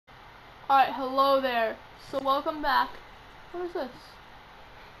Alright, hello there. So welcome back. What is this?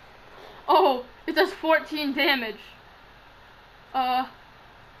 Oh, it does 14 damage.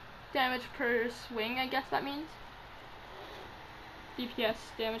 Damage per swing, I guess that means. DPS,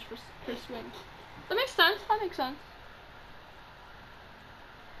 damage per swing. That makes sense,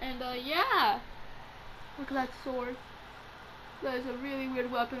 And, yeah. Look at that sword. That is a really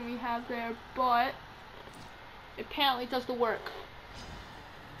weird weapon we have there, but apparently it does the work.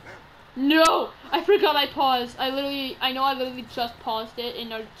 No! I forgot I paused. I know I literally just paused it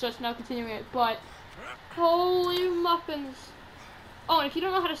and are just now continuing it, but holy muffins. Oh, and if you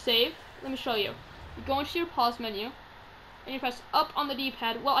don't know how to save, let me show you. You go into your pause menu, and you press up on the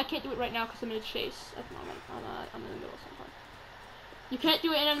D-pad. Well, I can't do it right now because I'm in a chase at the moment. I'm in the middle of something. You can't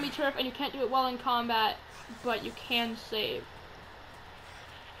do it in enemy turf, and you can't do it while in combat, but you can save.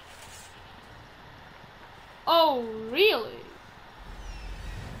 Oh, really?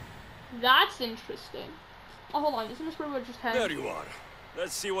 That's interesting. Oh, hold on. Isn't this where we're just heading? There you are.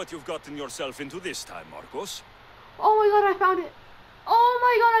 Let's see what you've gotten yourself into this time, Marcos. Oh my god, I found it. Oh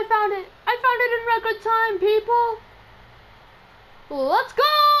my god, I found it. I found it in record time, people. Let's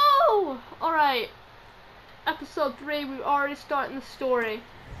go! Alright. Episode 3, we're already starting the story.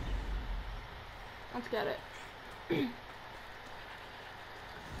 Let's get it.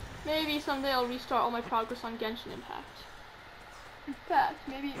 Maybe someday I'll restart all my progress on Genshin Impact. In fact,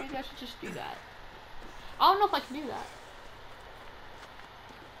 maybe I should just do that. I don't know if I can do that.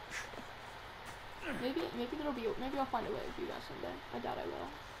 Maybe I'll find a way to do that someday. I doubt I will.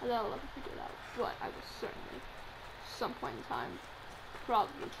 I doubt I'll ever figure it out. But I will certainly, some point in time,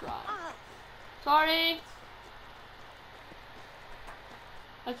 probably try. Sorry!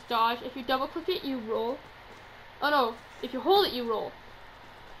 Let's dodge. If you double click it, you roll. Oh no, if you hold it, you roll.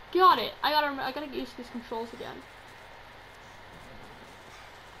 Got it. I gotta get used to these controls again.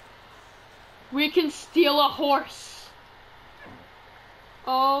 We can steal a horse.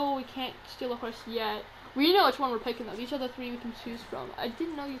 Oh, we can't steal a horse yet. We know which one we're picking though. These are the 3 we can choose from. I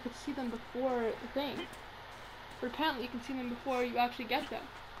didn't know you could see them before the thing. But apparently you can see them before you actually get them.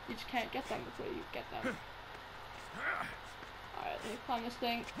 You just can't get them before you get them. Alright, let me climb this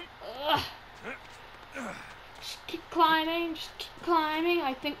thing. Ugh. Just keep climbing,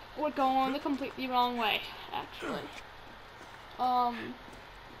 I think we're going the completely wrong way, actually.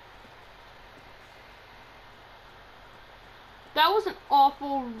 That was an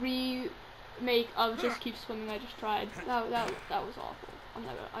awful remake of Just Keep Swimming I just tried. That was awful.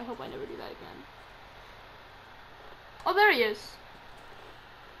 I hope I never do that again. Oh, there he is.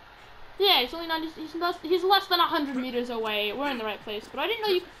 Yeah, he's only 90, he's less than 100 meters away. We're in the right place. But I didn't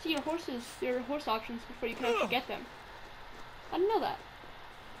know you could see your horse options before you could actually get them. I didn't know that.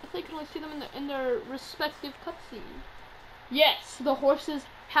 I thought you could only see them in their respective cutscene. Yes, the horses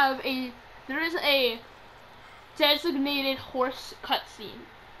have there is a designated horse cutscene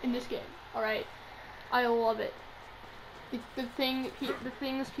in this game. Alright, I love it. The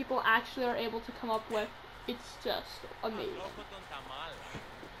things people actually are able to come up with, it's just amazing.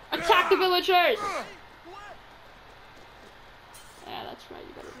 Attack the villagers! Yeah, that's right.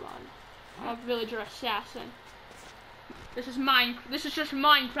 You better run. I'm a villager assassin. This is just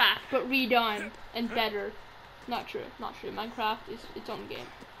Minecraft, but redone and better. Not true. Minecraft is its own game.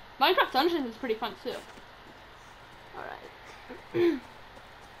 Minecraft Dungeons is pretty fun too. Alright.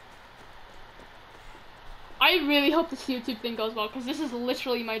 I really hope this YouTube thing goes well, because this is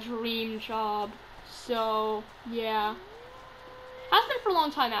literally my dream job. So, yeah. Has been for a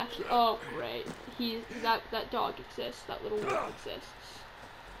long time, actually. Oh, great. That dog exists. That little wolf exists.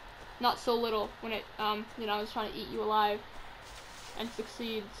 Not so little when it, you know, is trying to eat you alive. And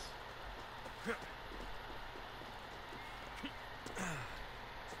succeeds.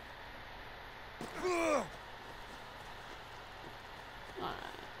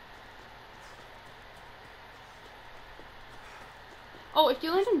 Oh, if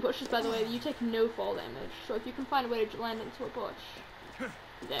you land in bushes, by the way, you take no fall damage. So if you can find a way to land into a bush,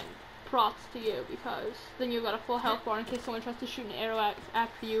 then props to you, because then you've got a full health bar in case someone tries to shoot an arrow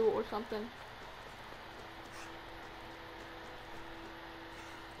after you or something.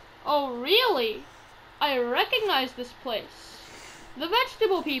 Oh, really? I recognize this place. The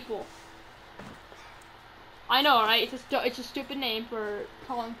vegetable people. I know, right? It's a stupid name for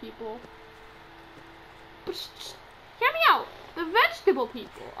calling people. But just hear me out. The vegetable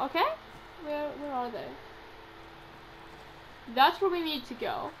people, okay? Where are they? That's where we need to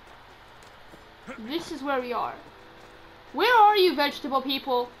go. This is where we are. Where are you, vegetable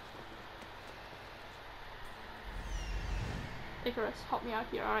people? Icarus, help me out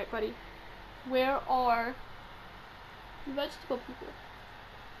here. Alright, buddy. Where are the vegetable people?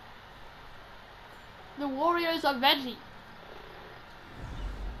 the warriors of Veggie?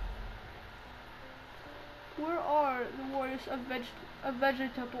 Where are the warriors of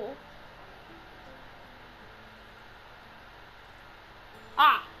Vegetable?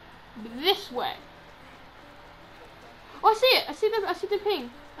 Ah, this way. Oh, I see it. I see the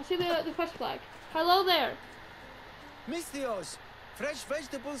ping. I see the quest flag. Hello there. Misthios, fresh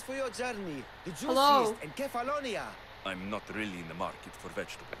vegetables for your journey. The Hello. juiciest in Kefalonia. I'm not really in the market for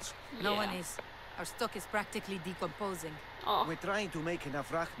vegetables. No Yeah. one is. Our stock is practically decomposing. Oh, We're trying to make enough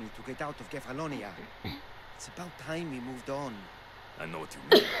rachmi to get out of Kefalonia. It's about time we moved on. I know what you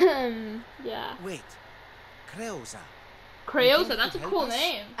mean. yeah. Wait, Creosa. Creosa, that's a Help cool us?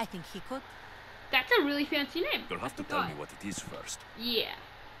 name. I think he could. That's a really fancy name. You'll have to tell me what it is first. Yeah.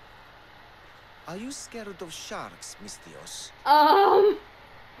 Are you scared of sharks, Misthios?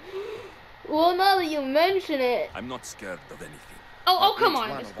 Well, now that you mention it. I'm not scared of anything. Oh, But come let on,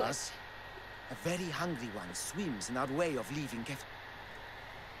 one Miss of Bliss. us, a very hungry one, swims in our way of leaving Kef.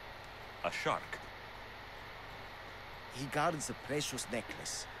 A shark. He guards a precious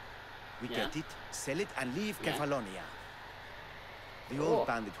necklace. We Yeah. get it, sell it, and leave Yeah. Kefalonia. The Oh. old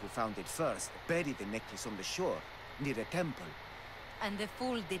bandit who found it first buried the necklace on the shore, near a temple. And the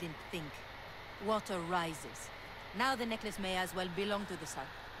fool didn't think. Water rises. Now the necklace may as well belong to the sun.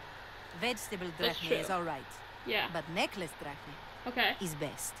 Vegetable That's drachme true. is alright, Yeah. but necklace drachme Okay. is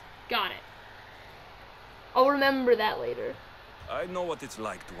best. Got it. I'll remember that later. I know what it's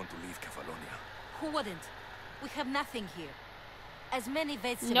like to want to leave Kefalonia. Who wouldn't? We have nothing here. As many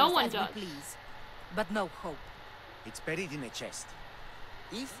vegetables No one as does. we please, but no hope. It's buried in a chest.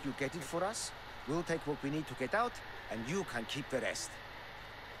 If you get it for us, we'll take what we need to get out, and you can keep the rest.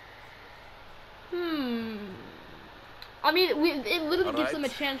 I mean, it literally gives them a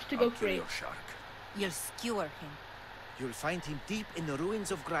Alright, chance to I'll go kill free. your shark. You'll skewer him. You'll find him deep in the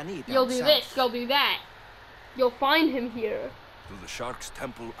ruins of Granit. You'll down do south. this, you'll do that. You'll find him here. To the shark's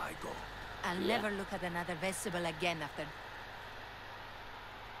temple I go. I'll Yeah. never look at another vegetable again after.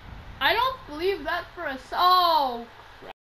 I don't believe that for a oh